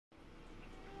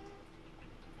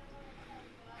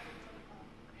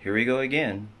here we go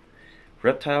again.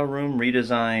 Reptile Room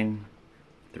Redesign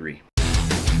 3.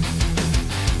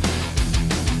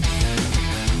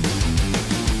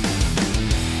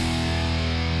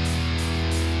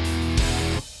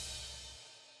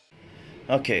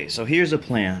 Okay, so here's the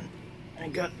plan. I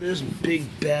got this big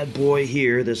bad boy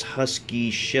here, this Husky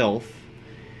shelf.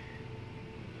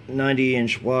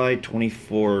 90-inch wide,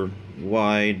 24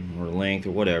 wide, or length,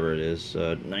 or whatever it is.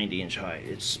 90-inch height.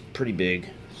 It's pretty big.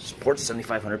 Supports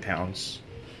 7,500 pounds.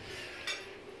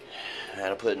 I had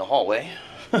to put it in the hallway.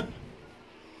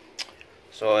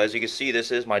 So as you can see,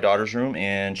 this is my daughter's room,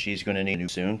 and she's going to need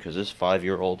it soon because this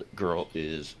 5-year-old girl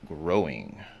is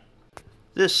growing.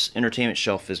 This entertainment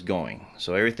shelf is going.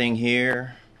 So everything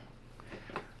here,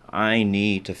 I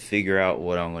need to figure out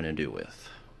what I'm going to do with.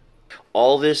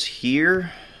 All this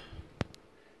here,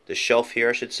 the shelf here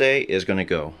I should say, is going to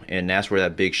go. And that's where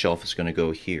that big shelf is going to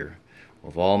go here.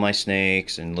 With all my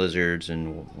snakes and lizards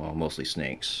and, well, mostly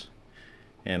snakes.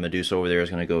 And Medusa over there is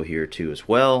going to go here too as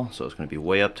well. So it's going to be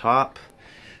way up top.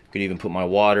 Could even put my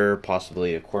water,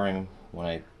 possibly aquarium when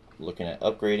I'm looking at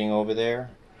upgrading over there.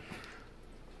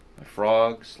 My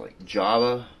frogs, like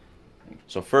Java.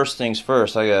 So first things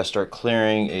first, I gotta start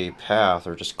clearing a path,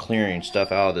 or just clearing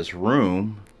stuff out of this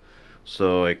room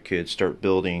so I could start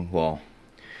building, well,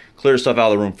 clear stuff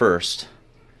out of the room first,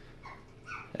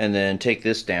 and then take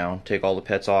this down, take all the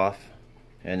pets off,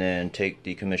 and then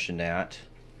decommission that,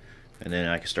 and then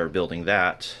I can start building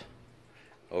that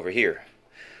over here.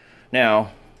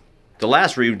 Now, the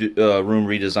last room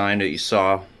redesign that you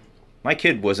saw, my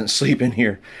kid wasn't sleeping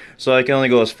here, so I can only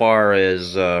go as far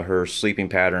as her sleeping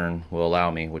pattern will allow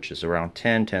me, which is around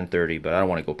 10:30, but I don't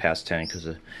want to go past 10 because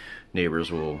the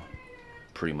neighbors will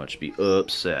pretty much be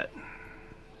upset.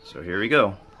 So here we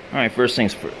go. Alright, first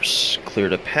things first, clear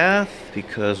the path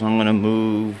because I'm going to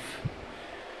move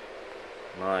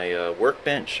my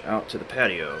workbench out to the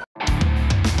patio.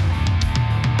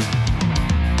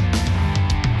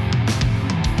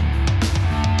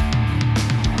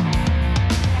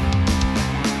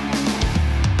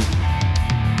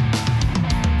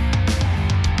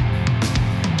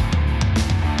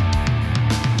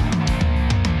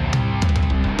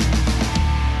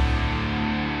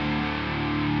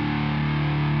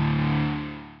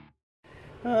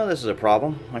 This is a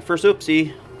problem. My first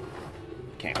oopsie.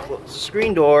 Can't close the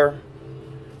screen door.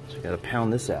 So I gotta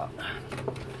pound this out. I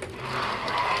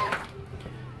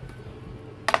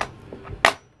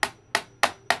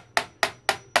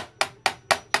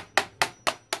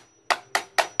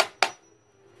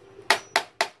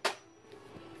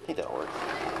think that'll work.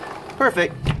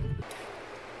 Perfect.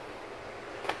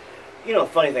 You know,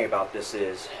 the funny thing about this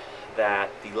is that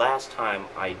the last time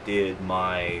I did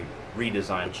my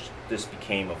redesign, this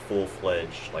became a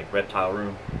full-fledged like reptile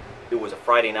room. It was a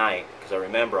Friday night because I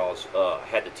remember I was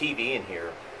had the TV in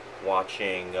here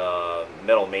watching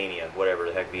Metal Mania, whatever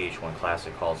the heck VH1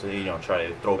 Classic calls it. You know, try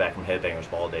to throw back from Headbangers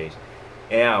Ball days.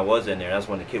 And I was in there. That's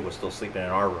when the kid was still sleeping in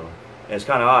our room. And it's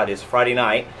kind of odd. It's Friday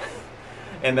night,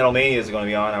 and Metal Mania is going to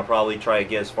be on. I'll probably try to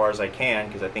get as far as I can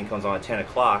because I think it comes on at 10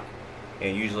 o'clock.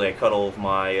 And usually I cuddle with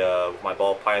my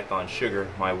ball python Sugar,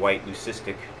 my white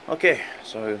leucistic. Okay,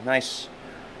 so nice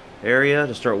area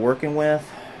to start working with.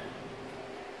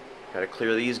 Gotta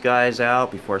clear these guys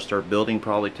out before I start building.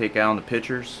 Probably take down the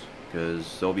pictures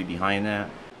because they'll be behind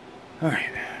that. Alright,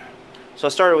 so I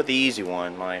started with the easy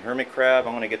one, my hermit crab.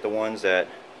 I'm gonna get the ones that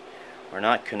are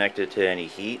not connected to any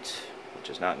heat,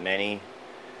 which is not many,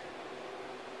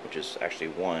 which is actually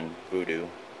one, Voodoo.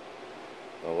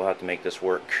 But we'll have to make this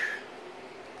work.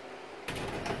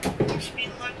 Wish me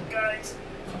luck, guys.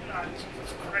 Oh,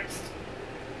 Jesus Christ.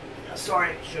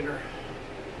 Sorry, Sugar.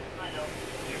 I know.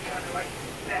 You're kind of like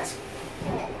fast.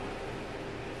 Oh.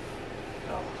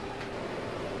 Oh.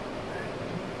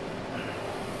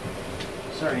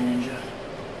 Sorry, Ninja.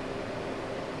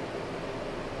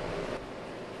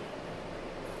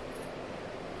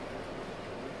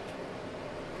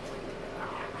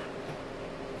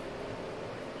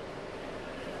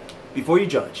 Before you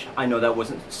judge, I know that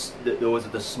wasn't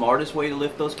the smartest way to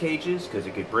lift those cages because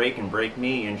it could break and break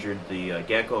me, injured the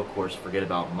gecko. Of course, forget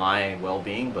about my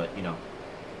well-being, but you know,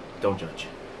 don't judge.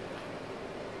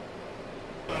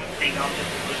 I think I'll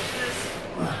just push this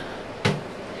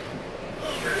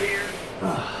over here.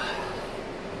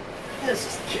 This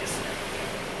is just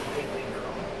lately,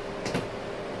 girl.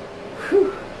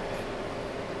 Whew.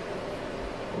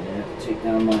 I have to take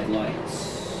down my lights.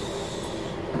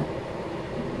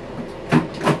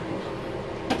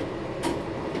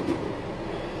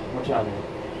 Watch out, man.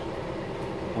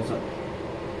 What's up?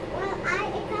 Well, I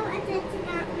wanted to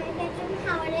not my bedroom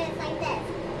how it is like this.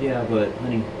 Yeah, but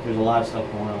honey, there's a lot of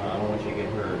stuff going on. I don't want you to get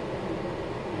hurt.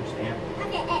 You understand?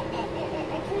 Okay, can I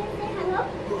say hello?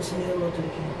 Go say hello to the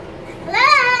camera. Hello!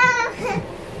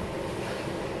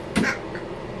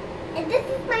 And this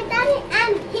is my daddy,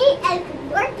 and he is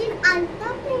working on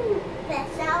something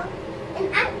special, and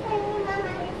I'm playing on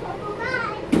my purple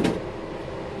ride.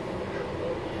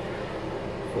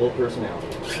 Full of personality.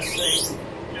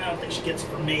 I don't think she gets it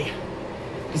from me.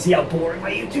 You see how boring my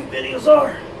YouTube videos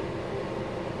are?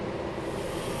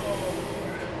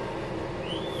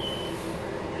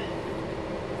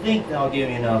 I think that'll give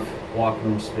me enough walk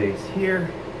room space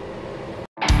here.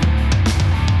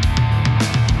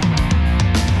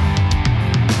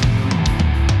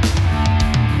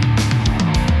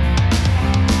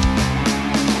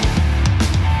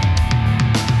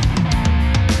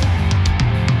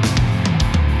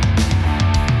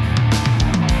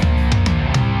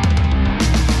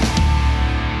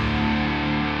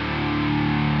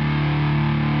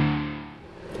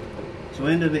 So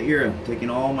end of the era,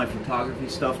 taking all my photography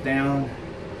stuff down.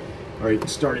 Already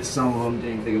started some of them,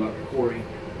 didn't think about recording.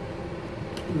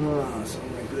 Some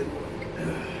of my good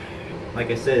work. Like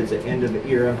I said, it's the end of the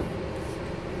era.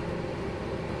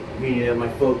 Meaning that my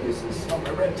focus is on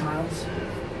my reptiles.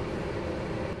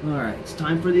 Alright, it's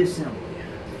time for the assembly.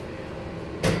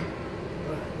 Alright,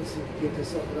 let's see if we can get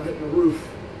this up without hitting the roof.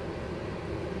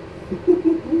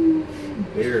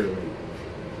 Barely.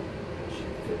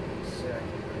 Should fit exactly.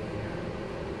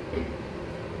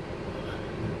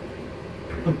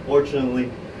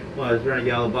 Unfortunately, well, I was trying to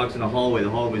get out of the box in the hallway's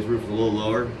roof is a little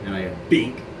lower, and I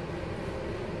bink.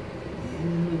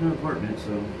 And it's an apartment,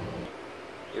 so.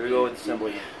 Here we go with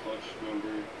assembly.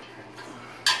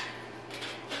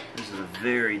 This is a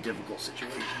very difficult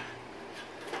situation.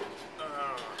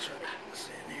 I'll try to get this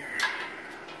in here.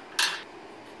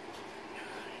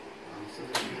 So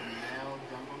there's a male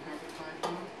jungle carpet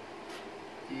python.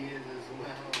 He is as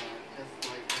well, just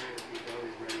like her, he's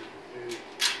always ready for food.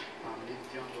 These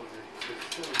jungles are just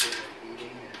so good at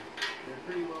eating, and they're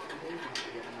pretty well behaved once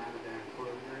you get them out of their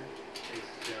enclosure.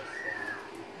 It's just,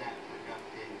 that took up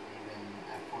is even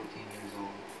at 14 years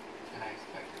old, and I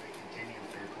expect it to continue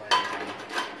for quite a while.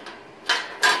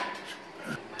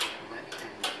 My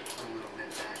collection a little bit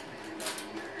back, maybe about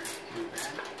a year or two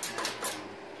back, and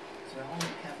so I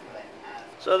only kept what I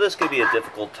asked. So this could be a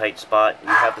difficult tight spot. You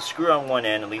have the screw on one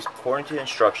end, at least according to the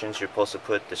instructions, you're supposed to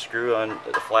put the screw on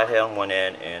the flathead on one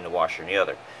end and the washer on the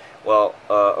other. Well,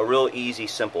 a real easy,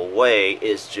 simple way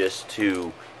is just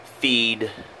to feed,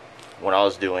 what I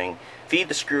was doing, feed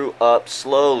the screw up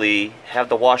slowly, have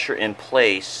the washer in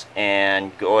place,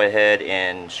 and go ahead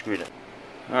and screw it.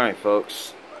 Alright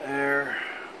folks, there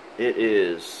it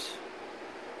is.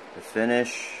 The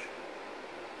finished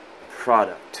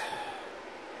product.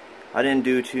 I didn't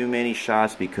do too many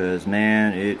shots because,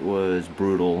 man, it was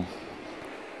brutal.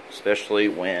 Especially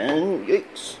when,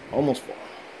 yikes, almost full.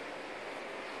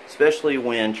 Especially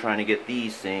when trying to get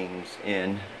these things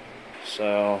in.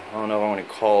 So, I don't know if I want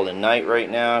to call it a night right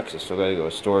now because I still got to go to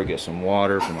the store, get some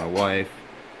water for my wife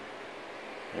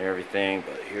and everything.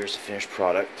 But here's the finished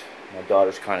product. My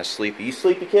daughter's kind of sleepy. You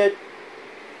sleepy, kid?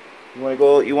 You want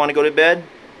to go to bed?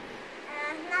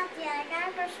 Not yet. I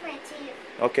gotta brush my teeth.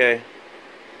 Okay.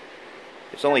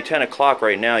 It's only 10 o'clock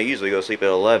right now. I usually go to sleep at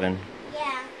 11.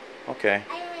 Yeah. Okay.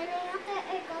 I have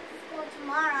to go to school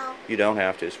tomorrow. You don't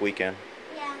have to. It's weekend.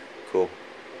 Yeah. Cool.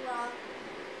 Well,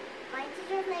 my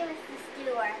teacher's name is the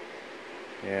Stewart.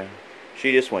 Yeah.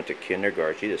 She just went to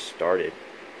kindergarten. She just started.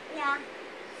 Yeah.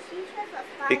 She's just a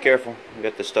starter. Be careful. We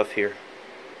got the stuff here.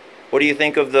 What do you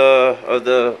think of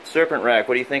the serpent rack?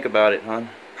 What do you think about it, hon?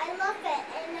 I love it,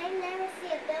 and I've never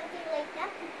seen a building like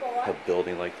that before. A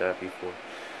building like that before.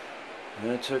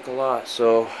 And it took a lot,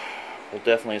 so we'll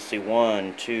definitely see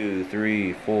 1, 2,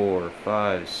 3, 4,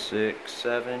 5, 6,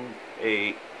 7,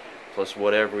 8, plus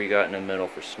whatever we got in the middle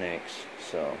for snakes.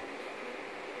 So,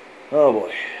 oh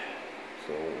boy.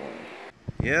 So,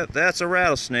 yeah, that's a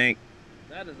rattlesnake.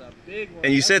 That is a big one.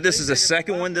 And you That's said this is the bigger than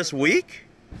second the one this last one. week?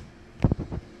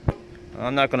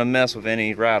 I'm not going to mess with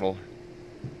any rattle.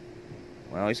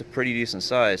 Well, he's a pretty decent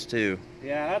size, too.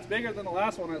 Yeah, that's bigger than the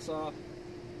last one I saw.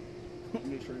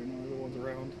 Make sure you know the one's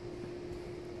around.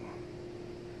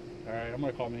 Alright, I'm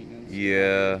gonna call maintenance.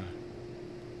 Yeah.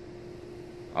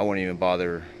 I wouldn't even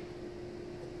bother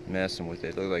messing with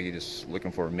it. It looked like he's just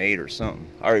looking for a mate or something.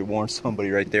 I already warned somebody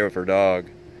right there with her dog.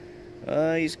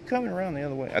 He's coming around the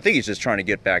other way. I think he's just trying to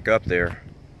get back up there.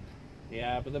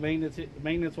 Yeah, but the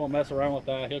maintenance won't mess around with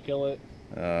that. He'll kill it.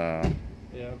 Yeah,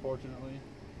 unfortunately.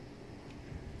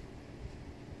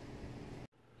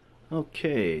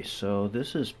 Okay, so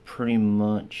this is pretty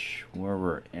much where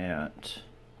we're at.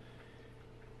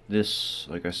 this,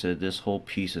 like I said, this whole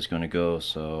piece is going to go.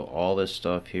 So all this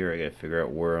stuff here, I got to figure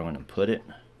out where I'm going to put it.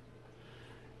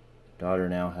 Daughter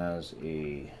now has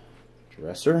a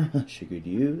dresser she could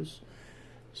use.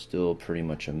 Still pretty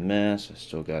much a mess. I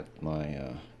still got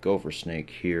my gopher snake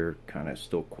here, kind of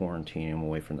still quarantining him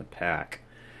away from the pack.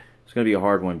 It's going to be a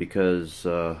hard one because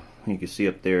you can see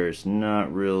up there, it's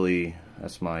not really,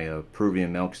 that's my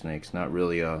Peruvian milk snake. It's not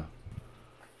really a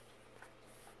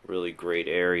really great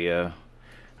area.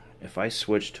 If I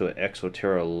switch to an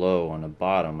Exoterra low on the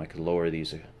bottom, I could lower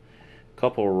these a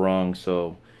couple rungs,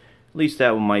 so at least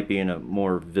that one might be in a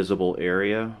more visible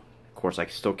area. Of course, I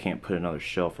still can't put another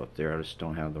shelf up there. I just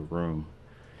don't have the room.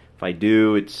 If I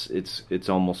do, it's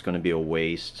almost going to be a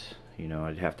waste. You know,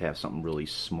 I'd have to have something really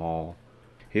small.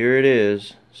 Here it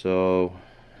is. So,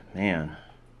 man,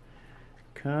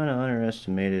 kind of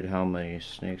underestimated how many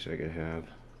snakes I could have.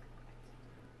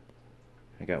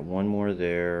 I got one more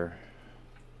there.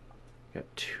 Got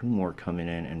two more coming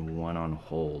in and one on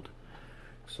hold.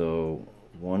 So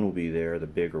one will be there, the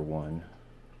bigger one.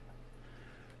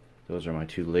 Those are my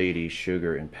two ladies,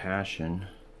 Sugar and Passion.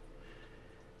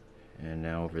 And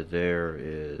now over there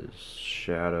is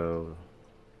Shadow,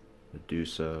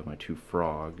 Medusa, my two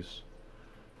frogs.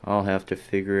 I'll have to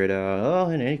figure it out. Oh,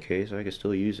 in any case, I can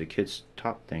still use the kid's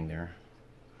top thing there.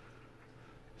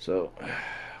 So,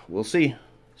 we'll see.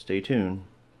 Stay tuned.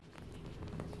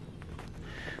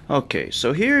 Okay,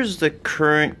 so here's the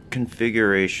current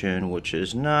configuration, which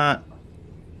is not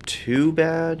too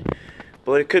bad,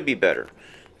 but it could be better.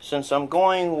 Since I'm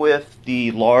going with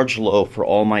the large low for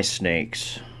all my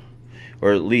snakes,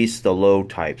 or at least the low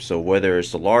type, so whether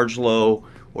it's the large low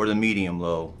or the medium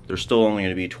low, they're still only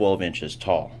going to be 12 inches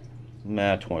tall.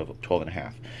 12 and a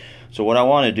half. So what I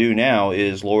want to do now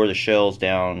is lower the shells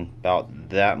down about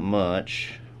that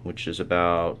much, which is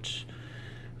about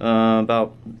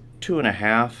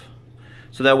 2.5,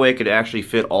 so that way it could actually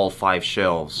fit all 5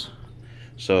 shelves.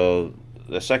 So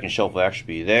the second shelf will actually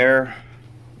be there.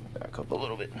 Back up a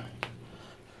little bit.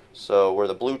 So where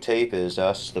the blue tape is,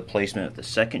 that's the placement of the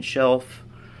second shelf,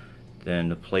 then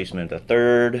the placement of the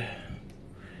third,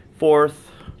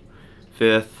 fourth,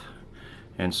 fifth,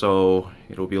 and so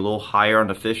it'll be a little higher on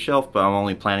the 5th shelf, but I'm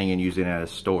only planning on using it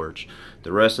as storage.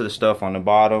 The rest of the stuff on the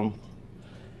bottom,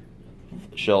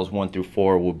 shelves 1 through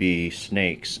 4, will be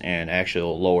snakes, and actually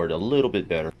it'll lower it a little bit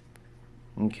better.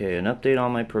 Okay, an update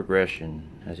on my progression.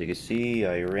 As you can see,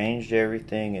 I arranged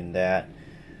everything in that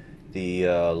the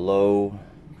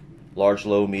large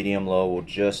low, medium low will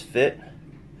just fit.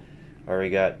 I already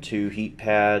got 2 heat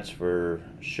pads for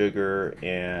Sugar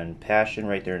and Passion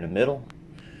right there in the middle.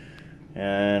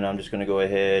 And I'm just going to go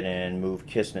ahead and move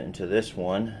Kismet into this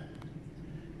one.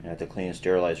 I have to clean and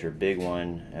sterilize her big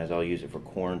one, as I'll use it for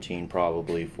quarantine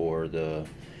probably for the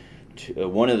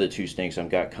one of the 2 snakes I've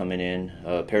got coming in,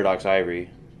 Paradox Ivory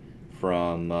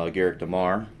from Garrick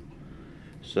DeMar.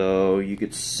 So you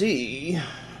could see,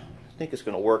 I think it's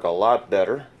going to work a lot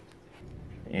better.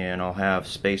 And I'll have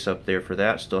space up there for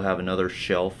that. Still have another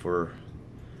shelf for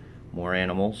more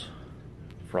animals.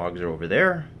 Frogs are over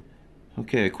there.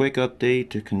 Okay, a quick update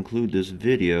to conclude this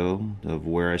video of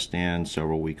where I stand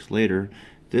several weeks later.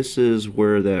 This is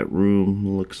where that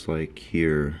room looks like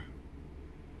here.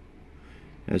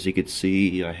 As you can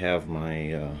see, I have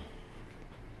my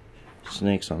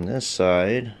snakes on this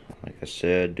side. Like I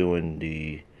said, doing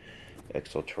the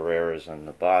Exoterras on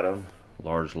the bottom,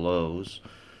 large lows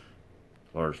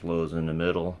in the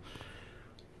middle.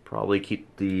 Probably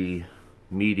keep the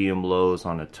medium lows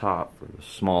on the top for the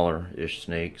smaller-ish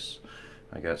snakes.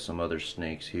 I got some other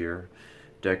snakes here.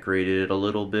 Decorated it a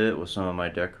little bit with some of my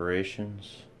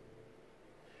decorations.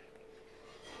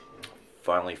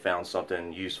 Finally found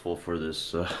something useful for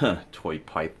this toy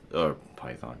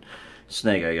python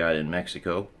snake I got in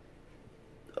Mexico.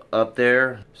 Up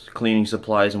there, cleaning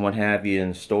supplies and what have you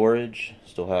in storage.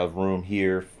 Still have room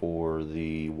here for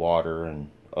the water and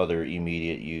other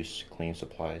immediate use clean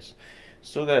supplies.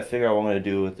 Still got to figure out what I'm going to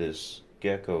do with this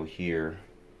gecko here.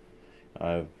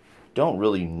 I don't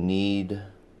really need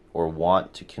or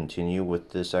want to continue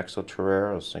with this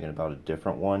Exoterra. I was thinking about a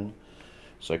different one,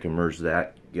 so I can merge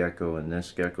that gecko and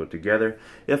this gecko together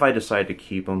if I decide to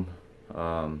keep them.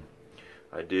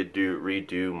 I did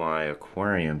redo my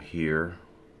aquarium here,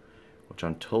 which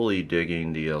I'm totally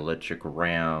digging the electric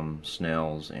ram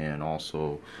snails and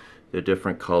also the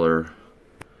different color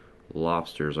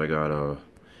lobsters. I got a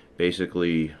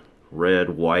basically red,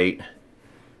 white,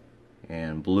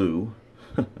 and blue.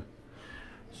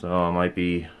 So I might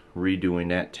be redoing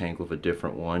that tank with a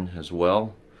different one as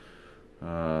well.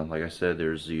 Like I said,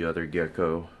 there's the other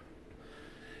gecko.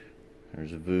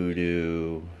 There's a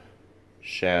Voodoo.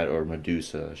 Shadow or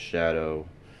Medusa Shadow,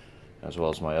 as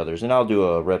well as my others. And I'll do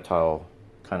a reptile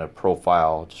kind of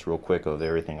profile just real quick of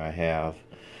everything I have.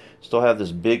 Still have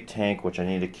this big tank which I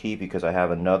need to keep because I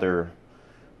have another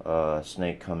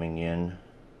snake coming in,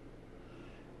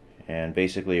 and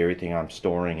basically everything I'm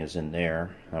storing is in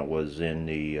there. That was in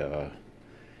the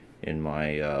in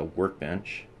my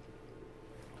workbench.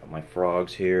 Got my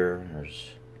frogs here.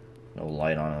 There's no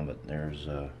light on them, but there's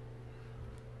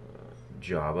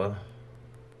Java.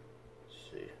 Let's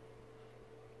see.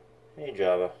 Hey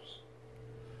Java.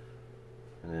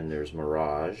 And then there's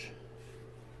Mirage.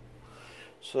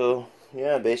 So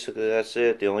yeah, basically that's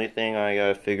it. The only thing I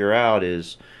gotta figure out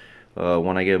is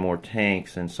when I get more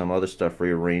tanks and some other stuff,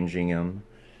 rearranging them.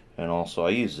 And also I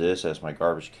use this as my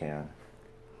garbage can,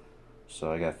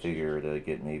 so I gotta figure to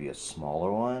get maybe a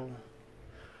smaller one.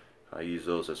 I use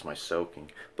those as my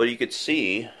soaking. But you could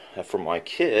see that for my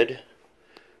kid,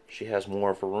 she has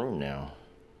more of a room now.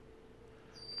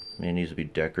 I mean, it needs to be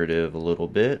decorative a little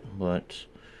bit, but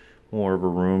more of a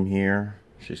room here.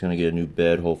 She's gonna get a new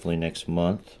bed hopefully next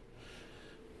month.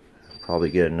 Probably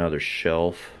get another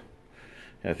shelf.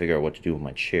 Gotta figure out what to do with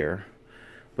my chair.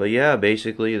 But yeah,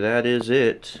 basically that is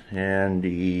it. And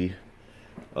the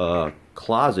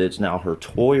closet's now her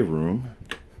toy room.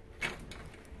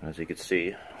 As you can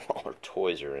see, all her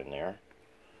toys are in there.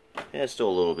 And it's still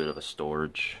a little bit of a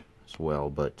storage as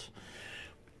well, but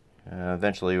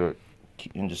eventually we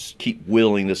can just keep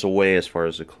whittling this away as far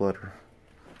as the clutter.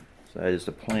 So that is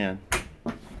the plan.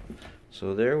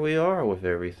 So there we are with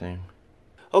everything.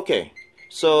 Okay,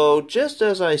 so just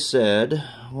as I said,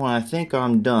 when I think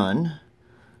I'm done,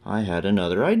 I had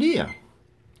another idea.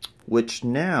 Which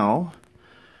now,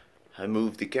 I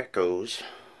moved the geckos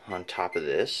on top of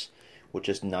this, which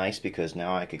is nice because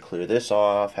now I could clear this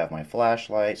off, have my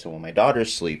flashlight, so when my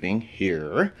daughter's sleeping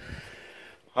here,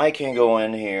 I can go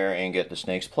in here and get the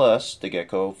snakes plus the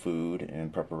gecko food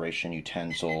and preparation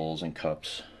utensils and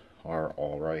cups are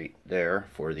all right there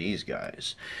for these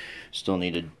guys. Still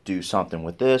need to do something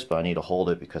with this, but I need to hold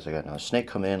it because I got another snake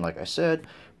come in, like I said,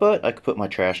 but I could put my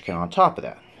trash can on top of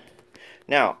that.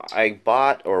 Now, I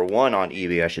bought, or won on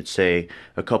eBay, I should say,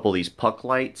 a couple of these puck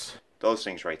lights. Those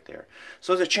things right there.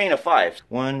 So it's a chain of 5.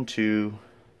 1, 2,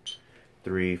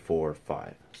 3, 4,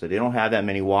 5. So they don't have that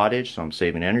many wattage, so I'm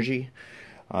saving energy.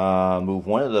 Move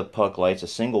one of the puck lights, a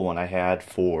single one I had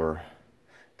for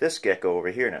this gecko over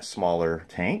here in a smaller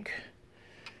tank,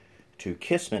 to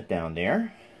Kismet down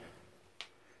there,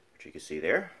 which you can see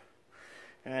there.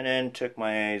 And then took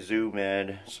my Zoo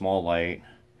Med small light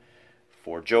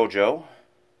for JoJo.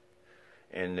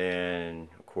 And then,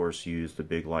 of course, used the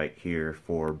big light here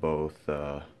for both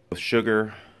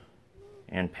Sugar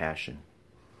and Passion.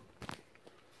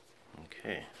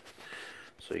 Okay,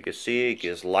 so you can see it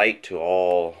gives light to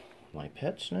all my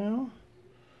pets now.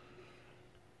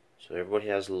 So everybody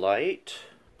has light,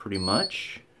 pretty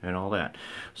much, and all that.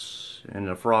 And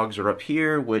the frogs are up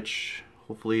here, which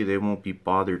hopefully they won't be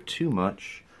bothered too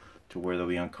much to where they'll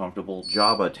be uncomfortable.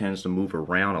 Java tends to move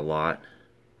around a lot.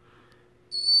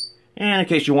 And in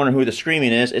case you're wondering who the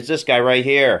screaming is, it's this guy right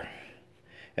here.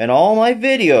 In all my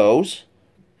videos,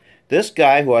 this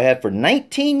guy who I had for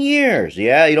 19 years.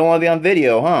 Yeah, you don't want to be on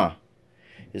video, huh?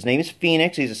 His name is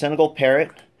Phoenix. He's a Senegal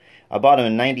parrot. I bought him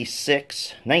in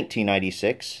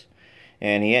 1996.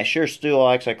 And he sure still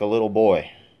acts like a little boy.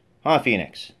 Huh,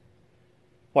 Phoenix?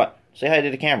 What? Say hi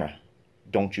to the camera.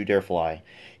 Don't you dare fly.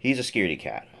 He's a scaredy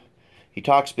cat. He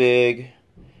talks big,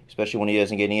 especially when he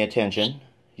doesn't get any attention.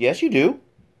 Yes, you do.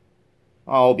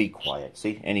 Oh, be quiet.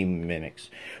 See? And he mimics.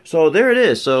 So there it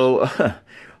is. So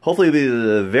hopefully it'll be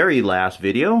the very last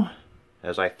video,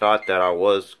 as I thought that I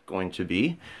was going to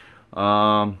be.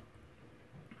 As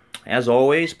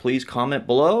always, please comment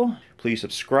below. Please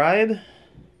subscribe.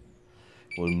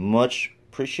 Would much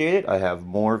appreciate it. I have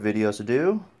more videos to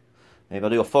do. Maybe I'll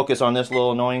do a focus on this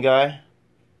little annoying guy.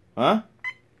 Huh?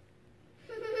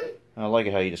 I like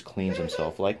it how he just cleans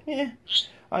himself. Like,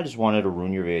 I just wanted to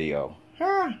ruin your video.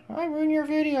 Ah, I ruined your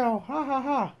video. Ha ha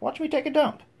ha. Watch me take a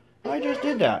dump. I just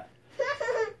did that.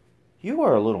 You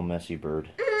are a little messy bird.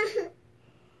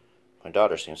 My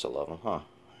daughter seems to love him, huh?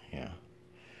 Yeah.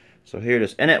 So here it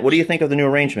is. Annette, what do you think of the new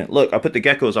arrangement? Look, I put the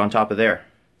geckos on top of there.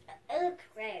 It looks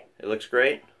great. It looks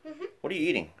great? Mm-hmm. What are you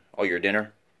eating? Oh, your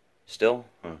dinner? Still?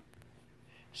 Huh.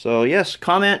 So yes,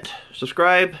 comment,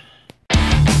 subscribe.